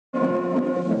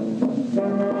Fellow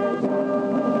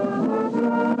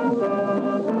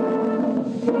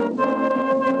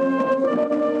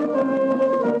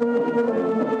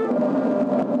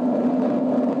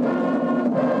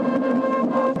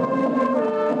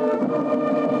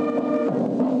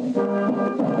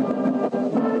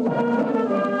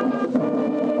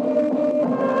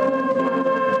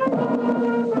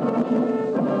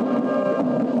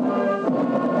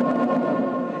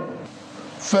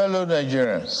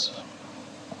Nigerians,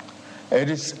 it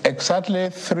is exactly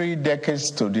 3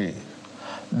 decades today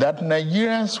that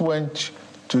Nigerians went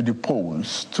to the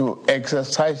polls to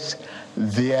exercise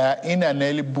their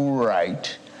inalienable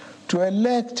right to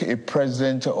elect a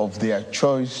president of their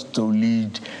choice to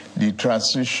lead the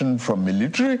transition from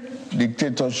military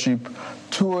dictatorship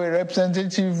to a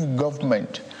representative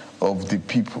government of the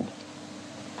people.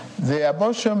 The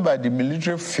abortion by the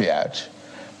military fiat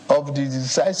of the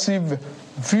decisive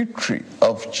victory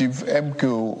of Chief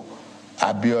M.K.O.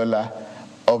 Abiola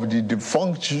of the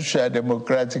defunct Social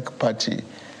Democratic Party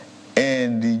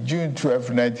in the June 12,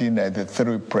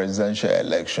 1993 presidential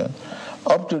election.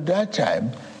 Up to that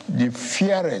time, the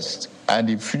fairest and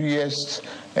the freest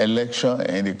election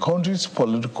in the country's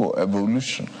political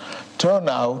evolution turned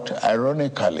out,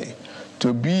 ironically,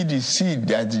 to be the seed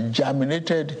that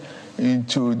germinated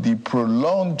into the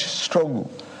prolonged struggle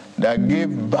that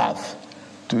gave birth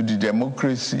to the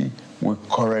democracy we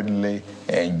currently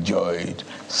enjoyed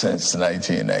since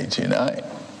 1999.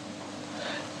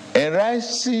 In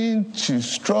rising to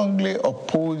strongly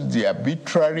oppose the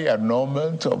arbitrary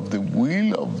annulment of the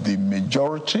will of the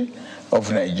majority of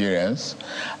Nigerians,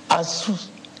 as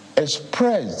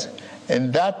expressed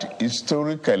in that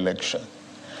historic election,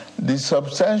 the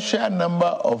substantial number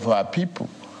of our people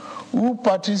who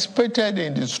participated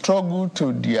in the struggle to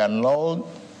annul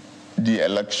the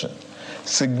election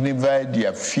signified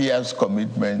their fierce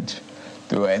commitment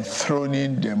to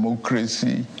enthroning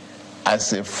democracy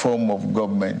as a form of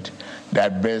government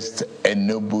that best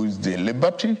ennobles the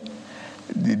liberty,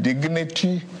 the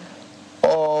dignity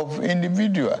of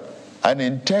individual, and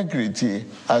integrity,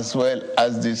 as well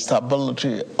as the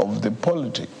stability of the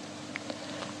polity.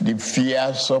 The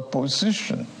fierce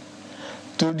opposition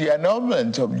to the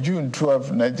annulment of June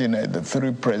 12,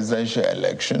 1993 presidential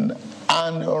election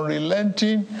and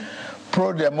unrelenting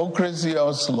pro-democracy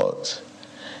onslaught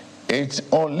it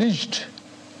unleashed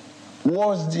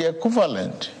was the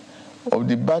equivalent of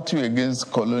the battle against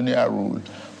colonial rule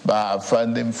by our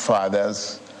founding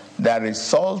fathers that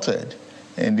resulted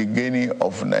in the gaining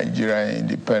of Nigerian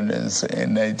independence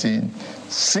in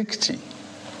 1960.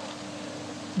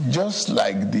 Just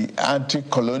like the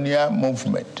anti-colonial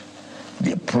movement,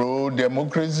 the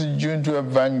pro-democracy June 12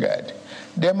 vanguard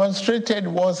demonstrated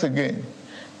once again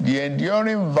the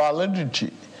enduring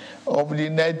validity of the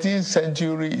 19th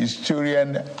century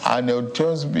historian Arnold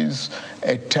Toynbee's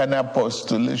eternal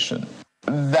postulation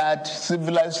that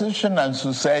civilization and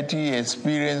society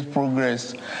experience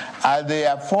progress as they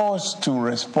are forced to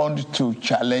respond to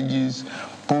challenges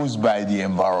posed by the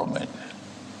environment.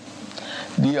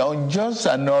 The unjust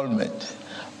annulment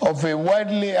of a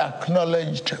widely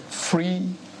acknowledged free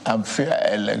and fair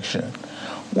election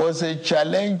was a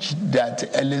challenge that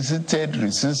elicited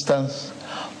resistance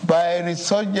by a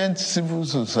resurgent civil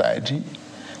society,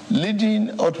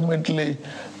 leading ultimately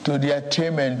to the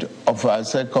attainment of our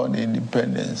second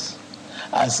independence,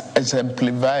 as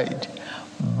exemplified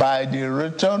by the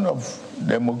return of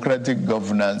democratic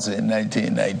governance in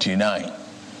 1999.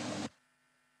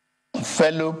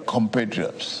 Fellow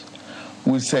compatriots,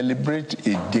 we celebrate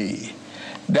a day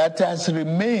that has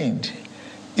remained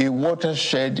a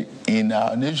watershed in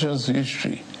our nation's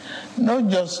history, not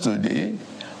just today,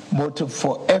 but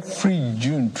for every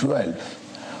June 12,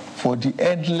 for the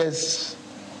endless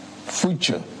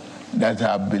future that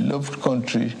our beloved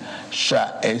country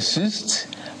shall exist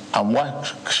and work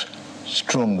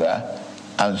stronger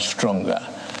and stronger.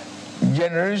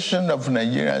 Generation of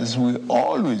Nigerians will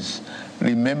always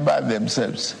remember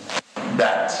themselves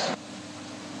that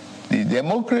the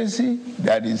democracy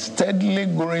that is steadily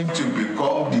going to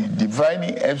become the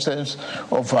defining essence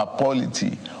of our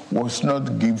polity was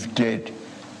not gifted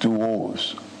to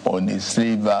us on a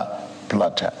silver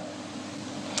platter.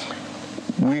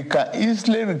 We can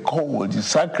easily recall the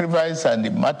sacrifice and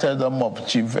the martyrdom of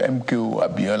Chief M.K.O.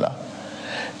 Abiola,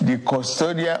 the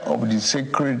custodian of the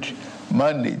sacred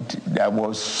mandate that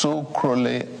was so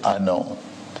cruelly annulled.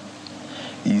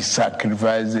 He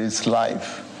sacrificed his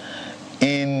life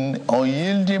in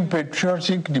unyielding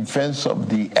patriotic defense of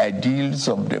the ideals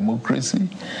of democracy,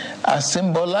 as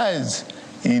symbolized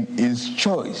in his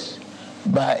choice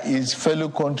by his fellow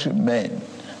countrymen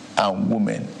and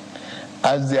women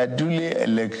as their duly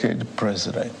elected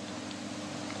president.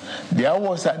 There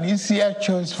was an easier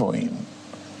choice for him.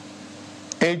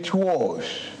 It was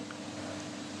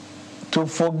to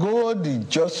forgo the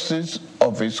justice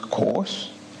of his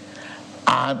cause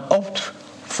and opt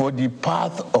for the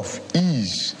path of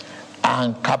ease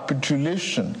and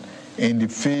capitulation in the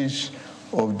face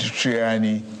of the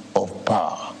tyranny of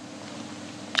power.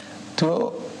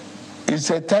 To his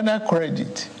eternal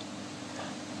credit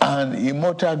and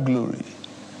immortal glory,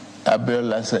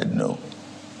 Abiola said no.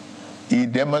 He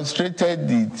demonstrated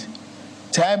the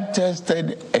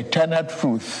time-tested eternal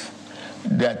truth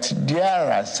that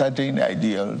there are certain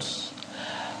ideals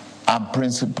and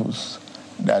principles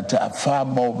that are far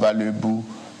more valuable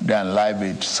than life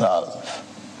itself.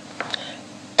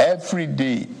 Every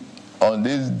day on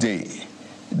this day,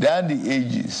 down the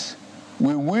ages,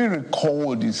 we will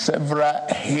recall the several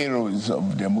heroes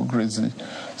of democracy,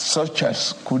 such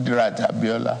as Kudirat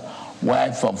Abiola,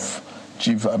 wife of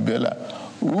Chief Abiola,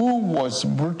 who was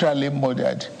brutally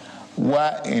murdered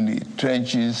while in the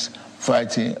trenches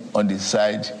fighting on the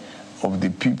side of the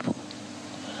people.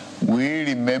 We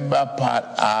remember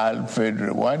Pat Alfred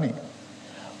Rwani,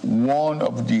 one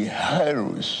of the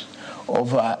heroes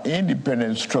of our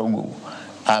independence struggle,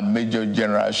 and Major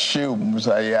General Shehu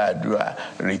Musa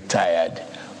Yar'Adua, retired,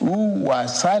 who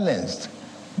was silenced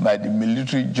by the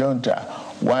military junta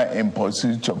while in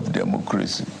pursuit of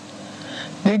democracy.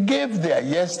 They gave their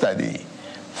yesterday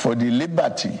for the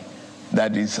liberty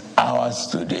that is ours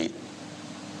today.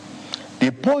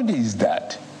 The point is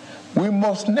that we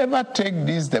must never take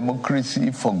this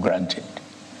democracy for granted.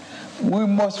 We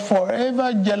must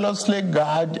forever jealously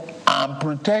guard and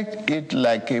protect it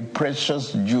like a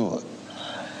precious jewel.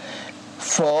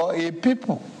 For a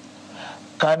people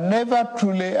can never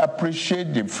truly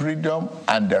appreciate the freedom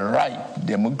and the right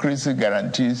democracy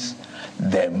guarantees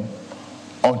them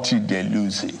until they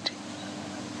lose it.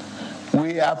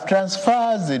 We have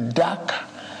transferred the dark,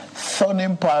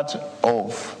 thorny part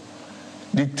of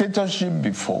dictatorship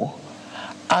before,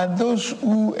 and those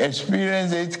who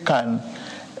experience it can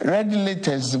readily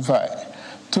testify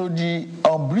to the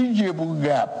unbridgeable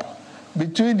gap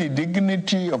between the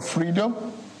dignity of freedom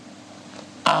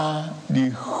and the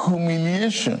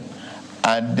humiliation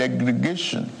and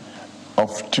degradation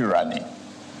of tyranny.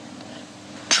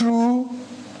 True,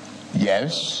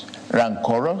 yes,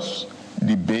 rancorous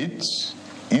debates,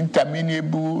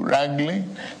 interminable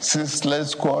wrangling,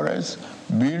 ceaseless quarrels,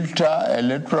 bitter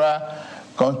electoral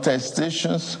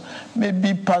contestations may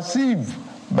be perceived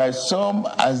by some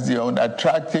as the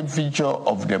unattractive feature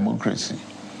of democracy,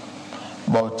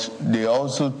 but they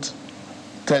also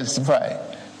testify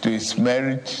to its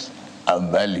merits and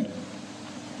value.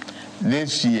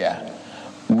 This year,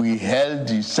 we held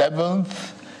the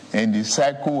 7th in the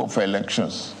cycle of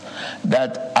elections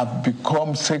that have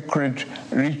become sacred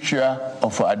ritual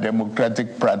of our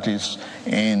democratic practice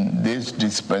in this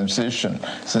dispensation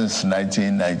since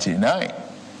 1999.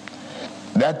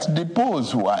 That the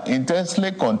polls were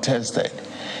intensely contested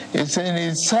is in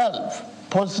itself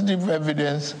positive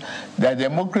evidence that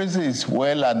democracy is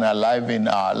well and alive in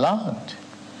our land.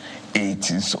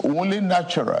 It is only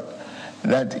natural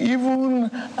that even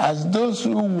as those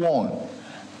who won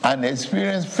and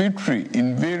experienced victory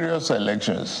in various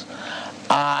elections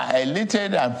are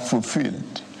elated and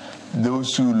fulfilled,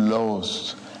 those who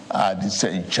lost are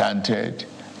disenchanted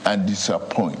and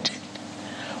disappointed.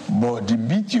 But the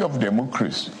beauty of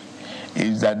democracy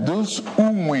is that those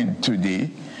who win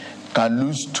today can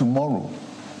lose tomorrow,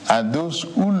 and those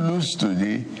who lose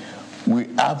today will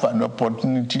have an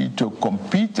opportunity to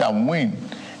compete and win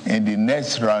in the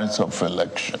next rounds of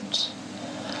elections.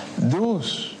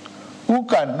 Those who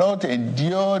cannot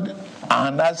endure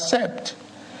and accept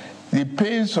the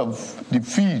pains of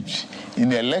defeat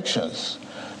in elections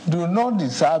do not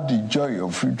deserve the joy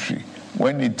of victory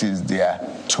when it is their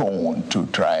turn to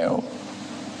triumph.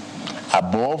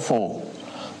 Above all,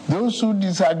 those who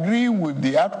disagree with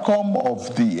the outcome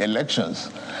of the elections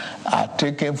are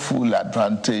taking full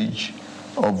advantage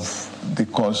of the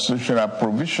constitutional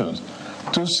provisions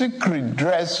to seek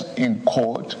redress in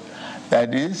court.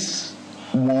 That is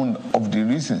one of the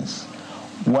reasons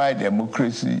why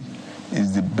democracy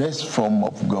is the best form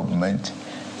of government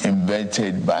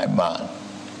invented by man.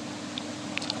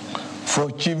 For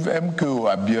Chief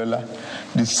MKO Abiola,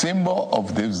 the symbol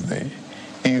of this day,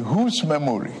 in whose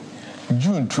memory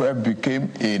June 12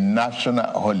 became a national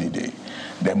holiday,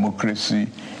 democracy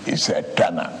is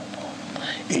eternal.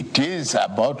 It is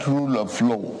about rule of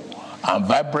law and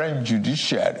vibrant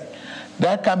judiciary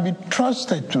that can be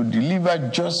trusted to deliver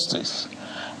justice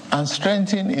and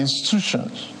strengthen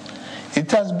institutions.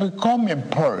 It has become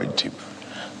imperative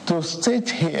to state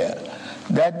here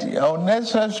that the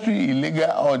unnecessary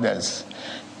illegal orders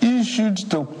issued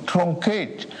to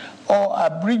truncate or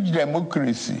abridge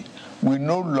democracy will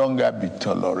no longer be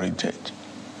tolerated.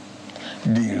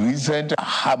 The recent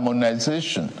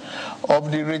harmonization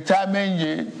of the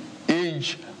retirement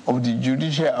age of the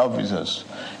judicial officers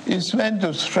is meant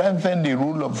to strengthen the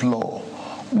rule of law,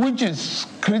 which is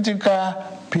a critical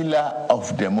pillar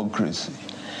of democracy.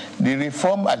 The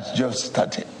reform has just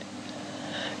started.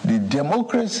 The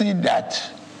democracy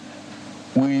that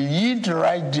will yield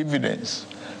right dividends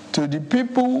to the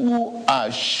people who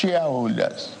are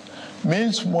shareholders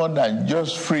means more than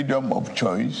just freedom of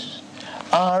choice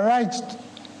and right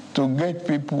to get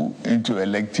people into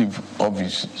elective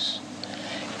offices.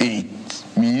 It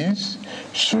means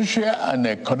social and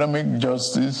economic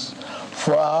justice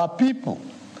for our people.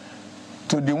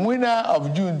 To the winner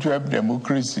of June 12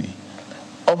 democracy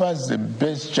offers the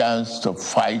best chance to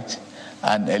fight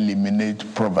and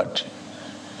eliminate poverty.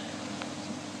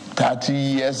 30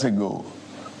 years ago,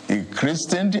 he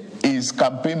christened his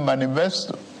campaign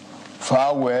manifesto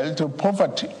 "Farewell to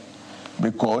Poverty,"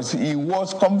 because he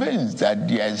was convinced that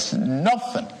there is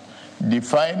nothing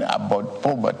defined about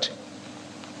poverty.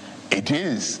 It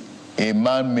is a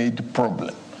man-made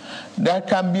problem that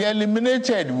can be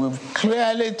eliminated with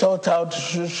clearly thought out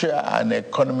social and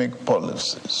economic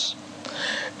policies.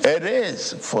 It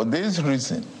is for this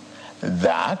reason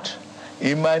that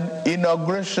in my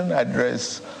inauguration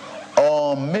address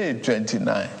on May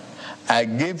 29, I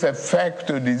gave effect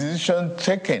to the decision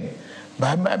taken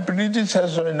by my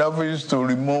predecessor in office to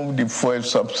remove the fuel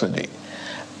subsidy,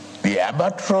 the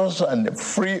albatross, and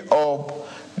free up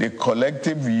the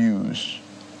collective use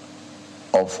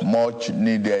of much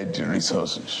needed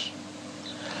resources,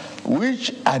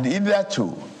 which had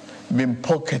hitherto been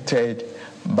pocketed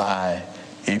by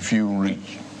a few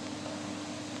rich.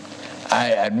 I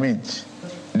admit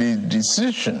the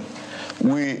decision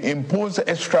will impose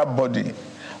extra burden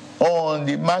on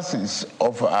the masses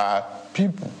of our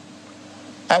people.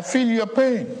 I feel your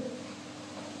pain.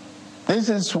 This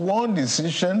is one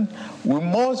decision we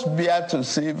must bear to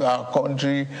save our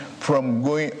country from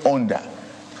going under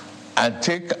and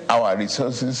take our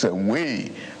resources away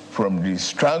from the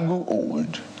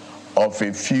stranglehold of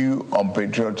a few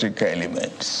unpatriotic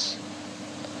elements.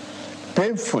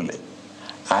 Painfully,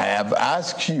 I have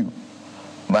asked you,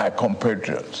 my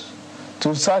compatriots,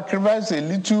 to sacrifice a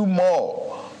little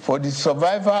more for the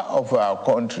survival of our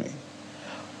country.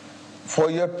 For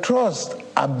your trust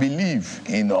and belief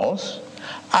in us,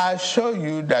 I assure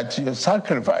you that your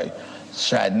sacrifice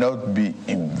shall not be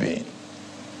in vain.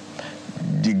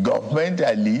 The government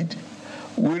I lead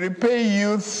will repay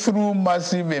you through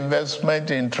massive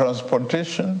investment in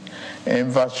transportation,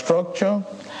 infrastructure,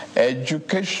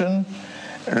 education,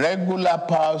 regular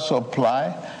power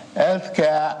supply,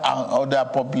 healthcare, and other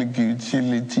public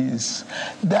utilities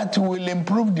that will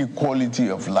improve the quality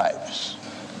of lives.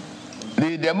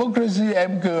 The democracy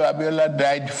MK Abiola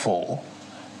died for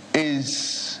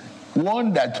is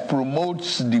one that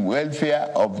promotes the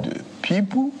welfare of the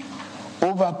people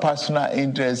over personal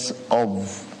interests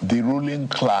of the ruling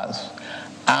class,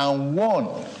 and one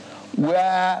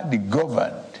where the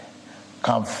governed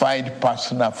can find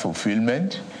personal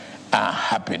fulfillment and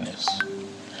happiness.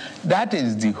 That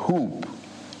is the hope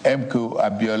MK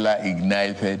Abiola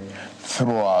ignited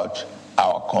throughout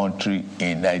our country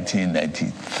in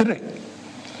 1993.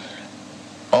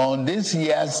 On this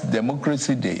year's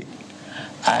Democracy Day,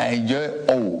 I enjoy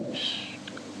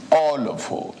all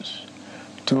of us,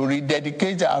 to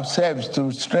rededicate ourselves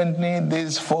to strengthening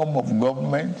this form of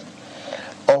government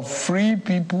of free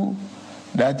people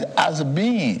that has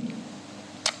been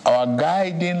our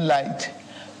guiding light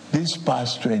these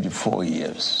past 24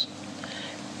 years.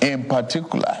 In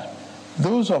particular,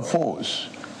 those of us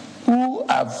who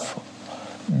have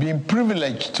been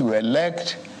privileged to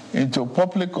elect into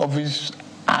public office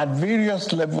at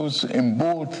various levels in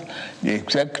both the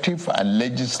executive and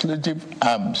legislative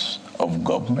arms of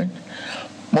government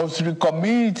must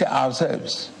recommit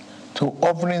ourselves to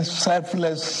offering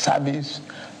selfless service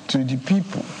to the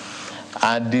people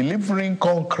and delivering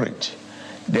concrete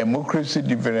democracy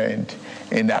dividend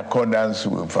in accordance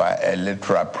with our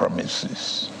electoral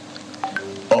promises.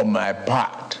 On my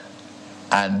part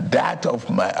and that of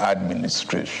my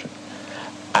administration,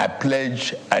 I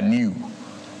pledge anew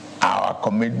our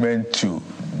commitment to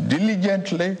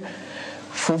diligently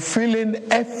fulfilling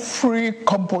every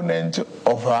component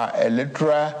of our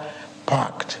electoral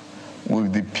pact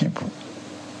with the people,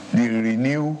 the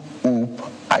Renew Hope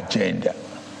agenda.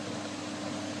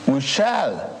 We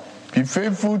shall be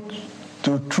faithful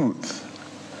to truth,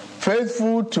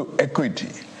 faithful to equity,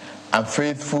 and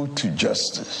faithful to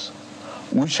justice.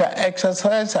 We shall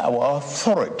exercise our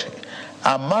authority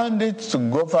and mandate to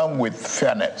govern with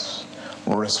fairness,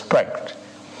 respect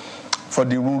for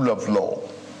the rule of law,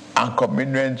 and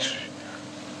commitment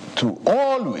to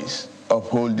always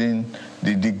upholding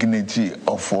the dignity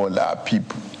of all our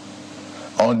people.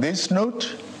 On this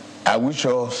note, I wish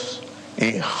us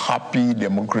a happy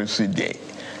Democracy Day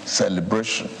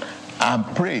celebration and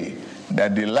pray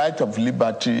that the light of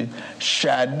liberty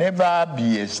shall never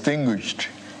be extinguished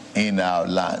in our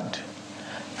land.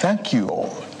 Thank you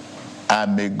all,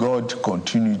 and may God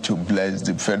continue to bless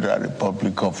the Federal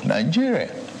Republic of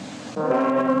Nigeria.